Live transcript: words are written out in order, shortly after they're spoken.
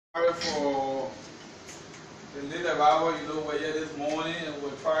sorry for the late arrival. You know, we're here this morning and we're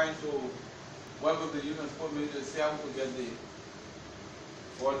trying to work with the Youth and Sport Ministry to see how we could get the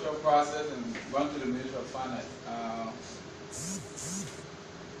virtual process and run to the Ministry of Finance.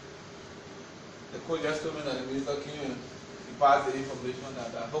 The coach just told me that the minister came and he passed the information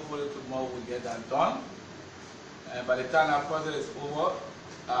that hopefully tomorrow we'll get that done. And by the time that process is over,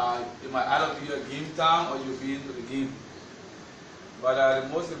 it might either be a game time or you'll be into the game. But the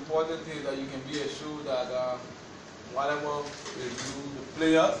most important thing is that you can be assured that whatever they do, the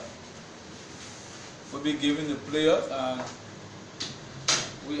players will be given the players, and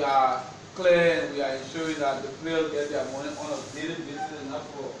we are clear and we are ensuring that the players get their money on a daily basis, and not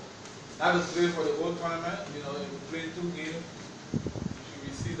to play for the whole tournament. You know, if you play 2 games, you should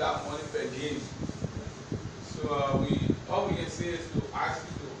receive that money per game. So all we can say is to ask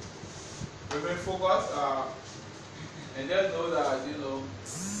you to remain focused. And just know that, you know,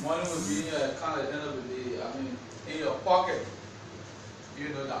 money will be in your account at the end of the day. I mean, in your pocket. You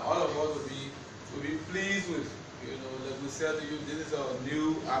know, that all of us will be pleased with. You know, like we said to you, this is a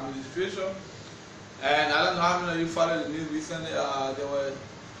new administration. And I don't know how many of you followed the news recently. There were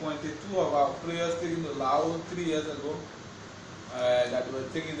 22 of our players taken to Laos 3 years ago. That they were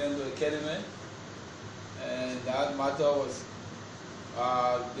taking them to the academy. And that matter was,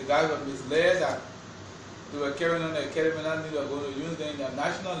 the guys were misled that they were carrying on the academy, and they were going to use them in the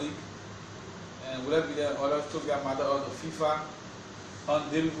National League. And would be there, others took that matter out of FIFA. On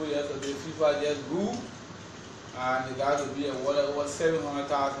the day before yesterday, FIFA just ruled, and the guys will be awarded over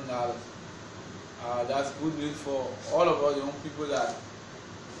 $700,000. That's good news for all of us young people, that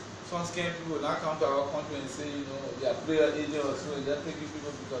some scam people will not come to our country and say, you know, they are player agent or so, and just taking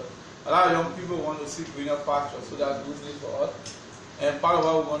people, because a lot of young people want to see greener pastures, so that's good news for us. And part of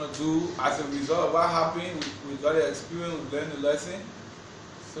what we're going to do as a result of what happened, we got the experience, we learned the lesson.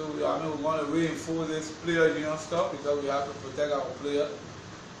 So I mean, we're going to reinforce this player union stuff, because we have to protect our players.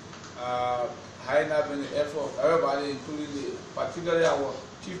 Had not been the effort of everybody, including particularly our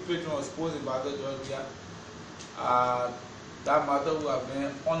chief patron of sports in Georgia. That matter would have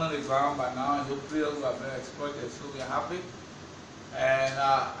been on the ground by now, and those players would have been exploited. So we're happy. And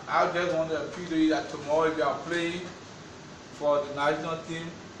I just want to appeal to you that tomorrow, if you are playing for the national team,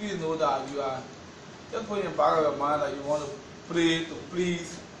 please know that you are just putting in the back of your mind that you want to play to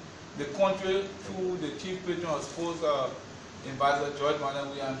please the country through the chief patron of sports, Ambassador George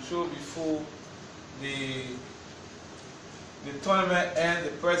Mann. We are sure before the tournament ends,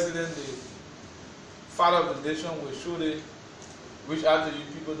 the president, the father of the nation, will surely reach out to you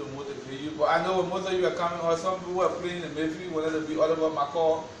people to motivate you. But I know when most of you are coming, or some people who are playing in the midfield, whether it be Oliver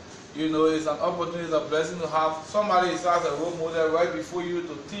McCall, you know, it's an opportunity, it's a blessing to have somebody as a role model right before you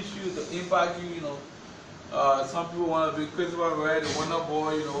to teach you, to impact you, you know. Some people want to be Christopher Red, the Wonder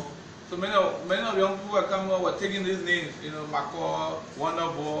Boy, you know. So many of young people are coming up, are taking these names, you know, McCall, Wonder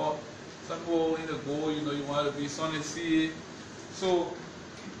Boy, some people in the goal, you know, you want to be Sonny C. So,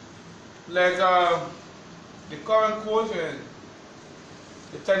 like the current coach and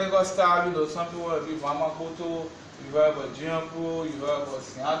the technical staff, you know, some people want to be Mama Koto. You heard about Jimpo, you heard about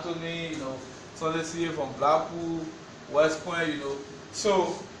St. Anthony, you know, Sunday C from Blackpool, West Point, you know.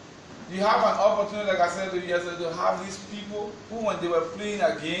 So you have an opportunity, like I said to you yesterday, to have these people who, when they were playing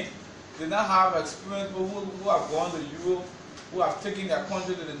a game, did not have experience, who have gone to Europe, who have taken their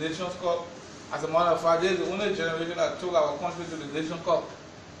country to the Nations Cup. As a matter of fact, they're the only generation that took our country to the Nations Cup.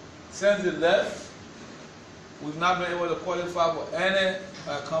 Since they left, we've not been able to qualify for any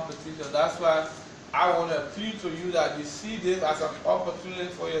competition. That's why I want to appeal to you that you see this as an opportunity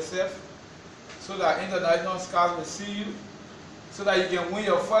for yourself, so that international scouts will see you, so that you can win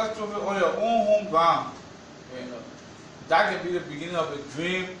your first trophy on your own home ground. You know, that can be the beginning of a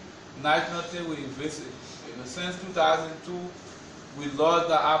dream national team we envisage. You know, since 2002, we lost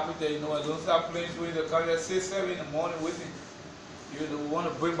the appetite. You know, and don't start playing during the country at 6, 7 in the morning waiting. You know, we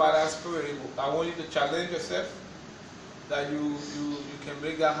want to bring back that spirit. I want you to challenge yourself that you can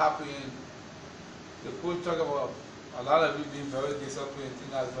make that happen. The coach talk about a lot of you being very disciplined. I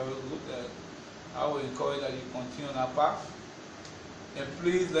think that's very good. And I will encourage that you continue on that path. And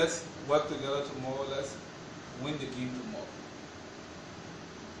please, let's work together tomorrow. Let's win the game tomorrow.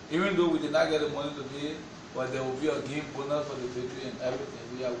 Even though we did not get the money today, but there will be a game bonus for the victory and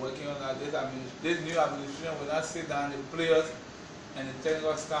everything. We are working on that. This new administration will not sit down. The players and the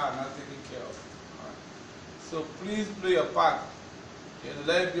technical staff are not taken care of. Right. So please play your part. You know,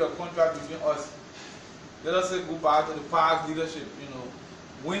 let it be a contract between us. Let us say goodbye to the past leadership, you know.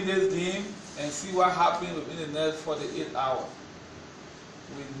 Win this game and see what happens within the next 48 hours.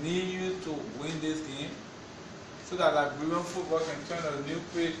 We need you to win this game so that Liberian football can turn a new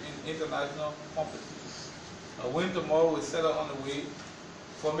page in international competition. A win tomorrow will set us on the way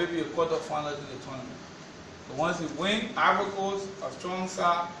for maybe a quarterfinal in the tournament. So once you win, Ivory Coast, a strong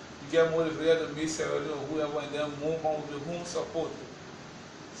side, you get motivated to meet Sierra Leone or whoever, and then move on with the home support.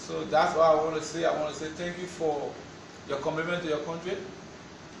 So that's what I want to say. I want to say thank you for your commitment to your country,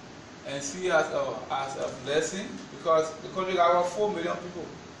 and see it as a blessing, because the country got about 4 million people.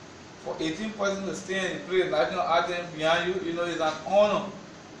 For 18 persons to stand and play national anthem behind you, you know, it's an honor.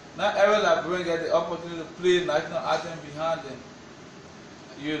 Not every Liberian get the opportunity to play national anthem behind them.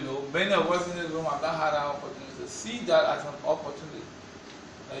 You know, many of us in this room have not had that opportunity. To see that as an opportunity.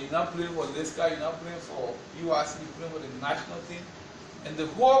 You're not playing for Liska, you're not playing for URC, you're playing for the national team. And the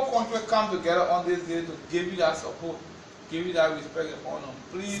whole country come together on this day to give you that support, give you that respect and honor.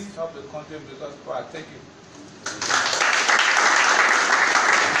 Please help the country make us proud. Thank you.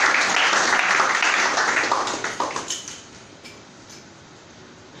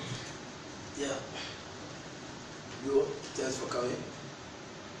 Yeah. Bro, thanks for coming.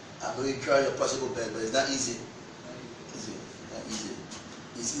 I know you try your possible best, but it's not easy. Not easy.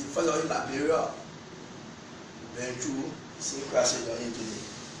 You see, first of all, in Liberia, went through the same crisis you're in today.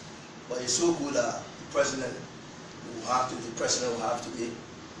 But it's so good that the president will have today,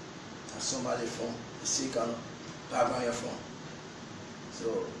 and somebody from the same kind of background you're from.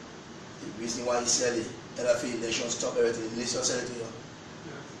 So the reason why he said it, LFA election stop everything, the nation said it to you.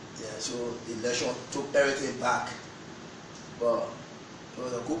 Yeah, so the election took everything back. But it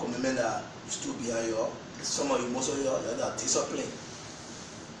was a good commitment that stood behind you. Some of you, most of you, are that discipline.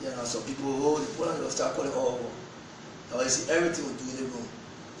 Yeah, and some people, the people will start calling over. Now you see everything we do in the room.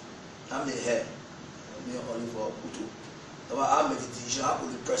 I'm the head. I'm the only for Utu. Now I make the decision, I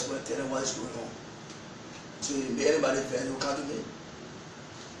put the press and tell them what is going on. So if anybody who come to me,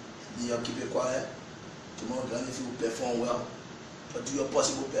 you keep it quiet. Tomorrow, if you perform well, but do your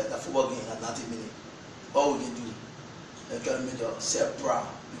possible best. That football game at 90 minutes. All we can do is try to make yourself proud,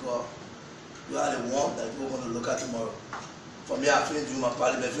 because you are the one that people want to look at tomorrow. For me, I feel doing my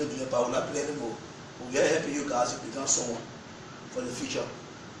part, I feel doing my part, we're not playing anymore. But we are helping you guys to become someone for the future.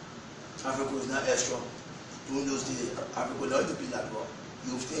 Africa is not extra. During those days, Africa is not to be like that.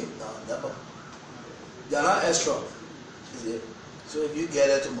 Youth team, no, never. They are not extra. So if you get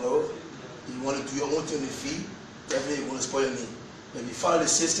there tomorrow, you want to do your own thing on the field, definitely you're going to spoil me. If you follow the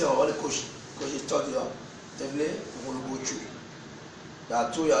system or what the coaches taught you, definitely you're going to go through. But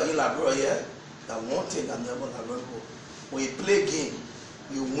I told you in Liberia here, that one thing that never Liberia go. When you play a game,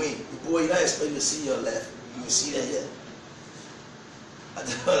 you win. The boy, you don't expect to see your left, you will see that here.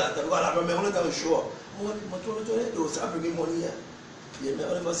 I remember only time we show up. They will start bringing money here. You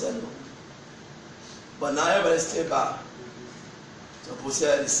never said no. But now everybody stay back. So people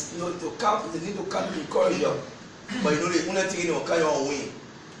say, you know, they need to come to encourage you. But you know, the only thing you know, can you win.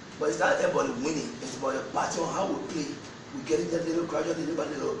 But it's not about winning, it's about your party on how we play. We get it, little graduate,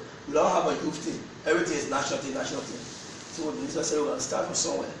 little. We don't have a youth team. Everything is national team. So the minister said we're going to start from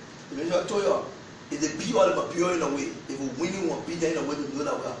somewhere. The minister told you, if they beat all of them pure in a way, if we winning one beat them in a way, we know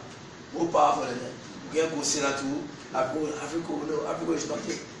that we are more powerful than them. We can't go Senate to Africa. No, Africa is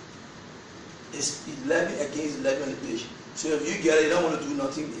nothing. It's 11 against 11 on the page. So if you get it, you don't want to do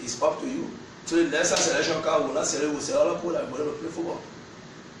nothing, it's up to you. So the next selection card will not say, we'll say, all of people are going to play football.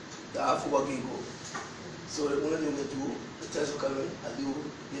 That football game go. So the only thing we do, the test will come in, and you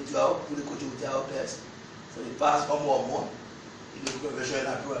do out, put the coach with our players. So they pass one more, you do a version in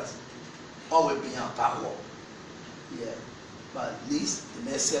apparatus. All will be on power. Yeah. But at least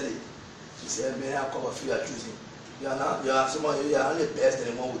the next selling, he said, may I cover free are choosing. You are someone, you are only best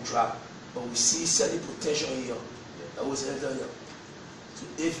than the one we trap. But we see certain potential in you. That was enter you. So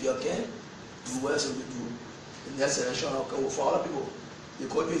if you can, do what else you do. The next selection will come for other people. The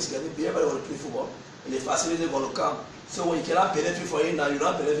country is getting big, everybody want to play football. And the facility is going to come. So when you cannot benefit for it now, you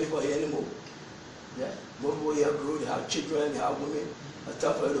don't benefit for it anymore. Yeah. More people here grow, they have children, they have women. It's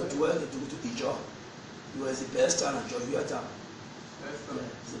time for you to do what you do to each other. You are the best time to enjoy your time. Yeah,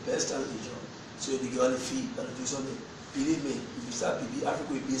 it's the best time to enjoy. So if you get on the feet, you got to do something. Believe me, if you start PB,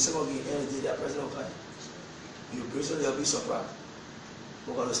 Africa will be some of you any day, they are president of life. You bring something, they'll be surprised.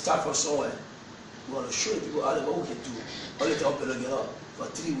 We're going to start from somewhere. We're going to show the people what we can do. All the time we're going to get up for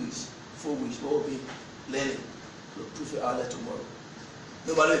 3 weeks, 4 weeks, we will be learning. We'll prove it out there tomorrow.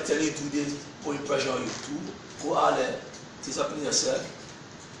 Nobody will tell you to do this, putting pressure on you. Go out there, discipline yourself,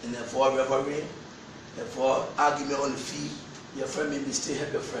 and then for revelry, and for argument on the field, your friend made me stay,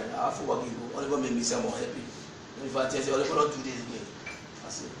 help your friend. I have to work you, only one made me say I'm more happy. And if I tell you, only one don't do this again. I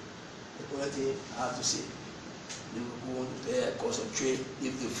say, the only thing I have to say, they will go on there, concentrate,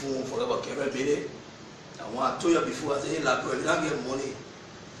 leave the phone forever, carry baby. And when I told you before, I said, hey, Liberia, if you don't get money,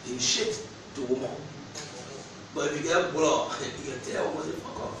 you shit to woman. But if you get blood, you can tell woman, say,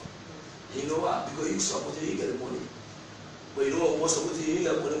 fuck off. And you know why? Because you support you, you get the money. But you know what, most of the you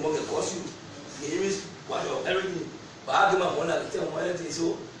get money, money can cost you. You can even watch out everything. But I give my money, I tell them anything.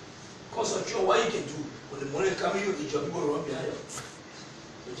 So, concentrate on what you can do. When the money comes, you get your people run behind you.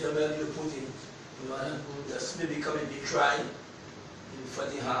 The gentleman you put in, you know, just maybe come and be trying.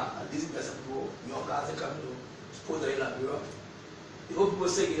 Fighting hard, and these guys people, young guys are coming to support the Liberia. The whole people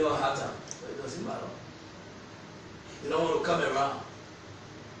say you don't have time, but it doesn't matter. You don't want to come around.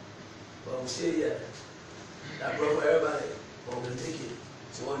 But we say, yeah, that brought for everybody, but we'll take it.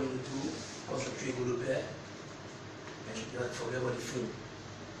 So what you need to do, concentrate, go to bed, and you don't forget about the food.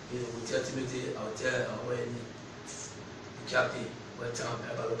 You know, we tell Timothy, I'll tell the captain, what time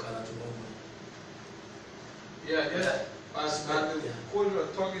about local tomorrow morning. Yeah. As the coach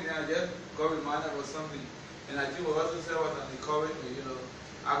was talking, I just got reminded of something. And I think what also said was on the comment, you know.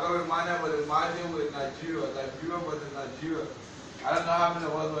 I got reminded of the match with Nigeria. Liberia was in Nigeria. I don't know how many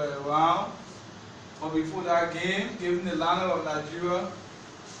of us were around. But before that game, given the lineup of Nigeria,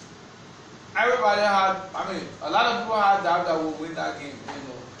 everybody had, a lot of people had doubt that we'll win that game, you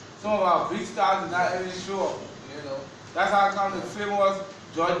know. Some of our big stars did not even show up, you know. That's how come the famous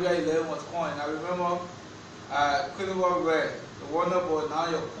Georgia 11 was coined. I remember Christopher Red, the wonder boy, now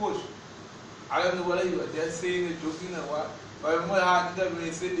your coach. I don't know whether you were just saying it, joking or what, but I remember how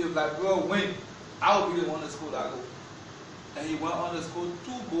he said, if Liberia win, I will be the one to score that goal. And he went on to score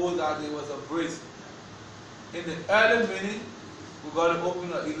 2 goals that day was a brace. In the early minute, we got to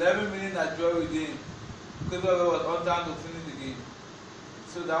open up 11 minutes that Nigeria game. Christopher Red was on time to finish the game.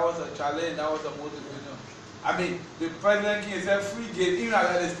 So that was a challenge, that was a motivation. The president King said free game, even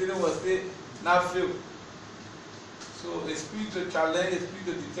after the stadium was still not filled. So it speaks to challenge, it speaks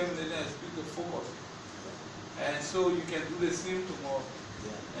to determination, it speaks to focus. And so you can do the same tomorrow.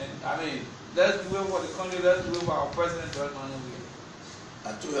 Yeah. And let's do it for the country, let's do it for our president, George Manning.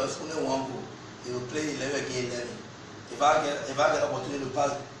 I told you I was only one goal. He will play 11 games. If I get opportunity to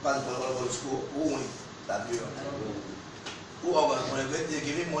pass the ball all over the school, who win that period? Who are going to they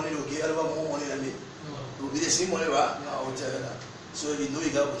give him money, they will give everyone more money than me. It will be the same money, right? I will tell you that. So if you know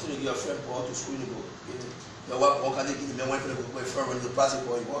you got opportunity to give a friend ball to school, you go. The work can they give me one for the firm when you pass it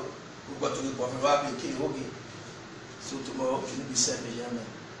for you want to go to the ball from rapping kill okay. So tomorrow you will be set in German.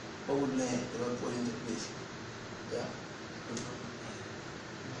 What would learn they will put into place. Yeah.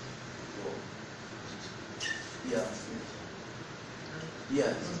 Yeah.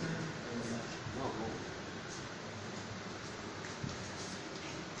 Yeah.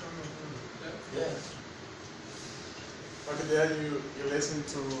 Yeah. Okay, there you listen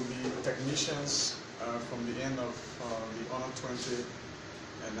to the technicians from the end of the Honor 20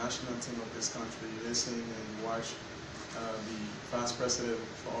 national team of this country. You listen and watch the Vice President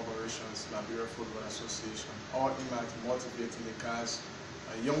for Operations, Liberia Football Association, all aimed at motivating the guys,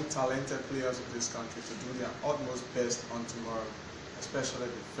 young talented players of this country to do their utmost best on tomorrow, especially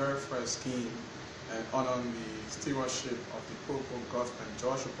the very first game, and honoring the stewardship of the Popo government,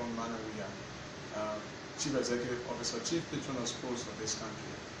 George Manawia, Chief Executive Officer, Chief Patron of Sports of this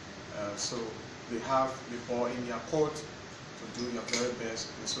country. So they have the ball in their court to do their very best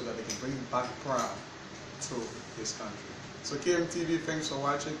and so that they can bring back pride to this country. So KMTV, thanks for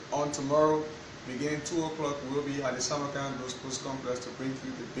watching. On tomorrow, beginning 2 o'clock, we'll be at the Samarkand Sports Complex to bring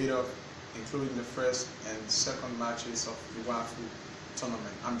you the bid-off, including the first and second matches of the WAFU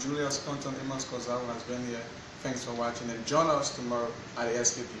tournament. I'm Julius Conton, Amos Kozawa has been here. Thanks for watching and join us tomorrow at the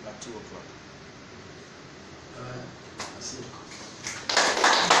SKP at 2 o'clock. I see.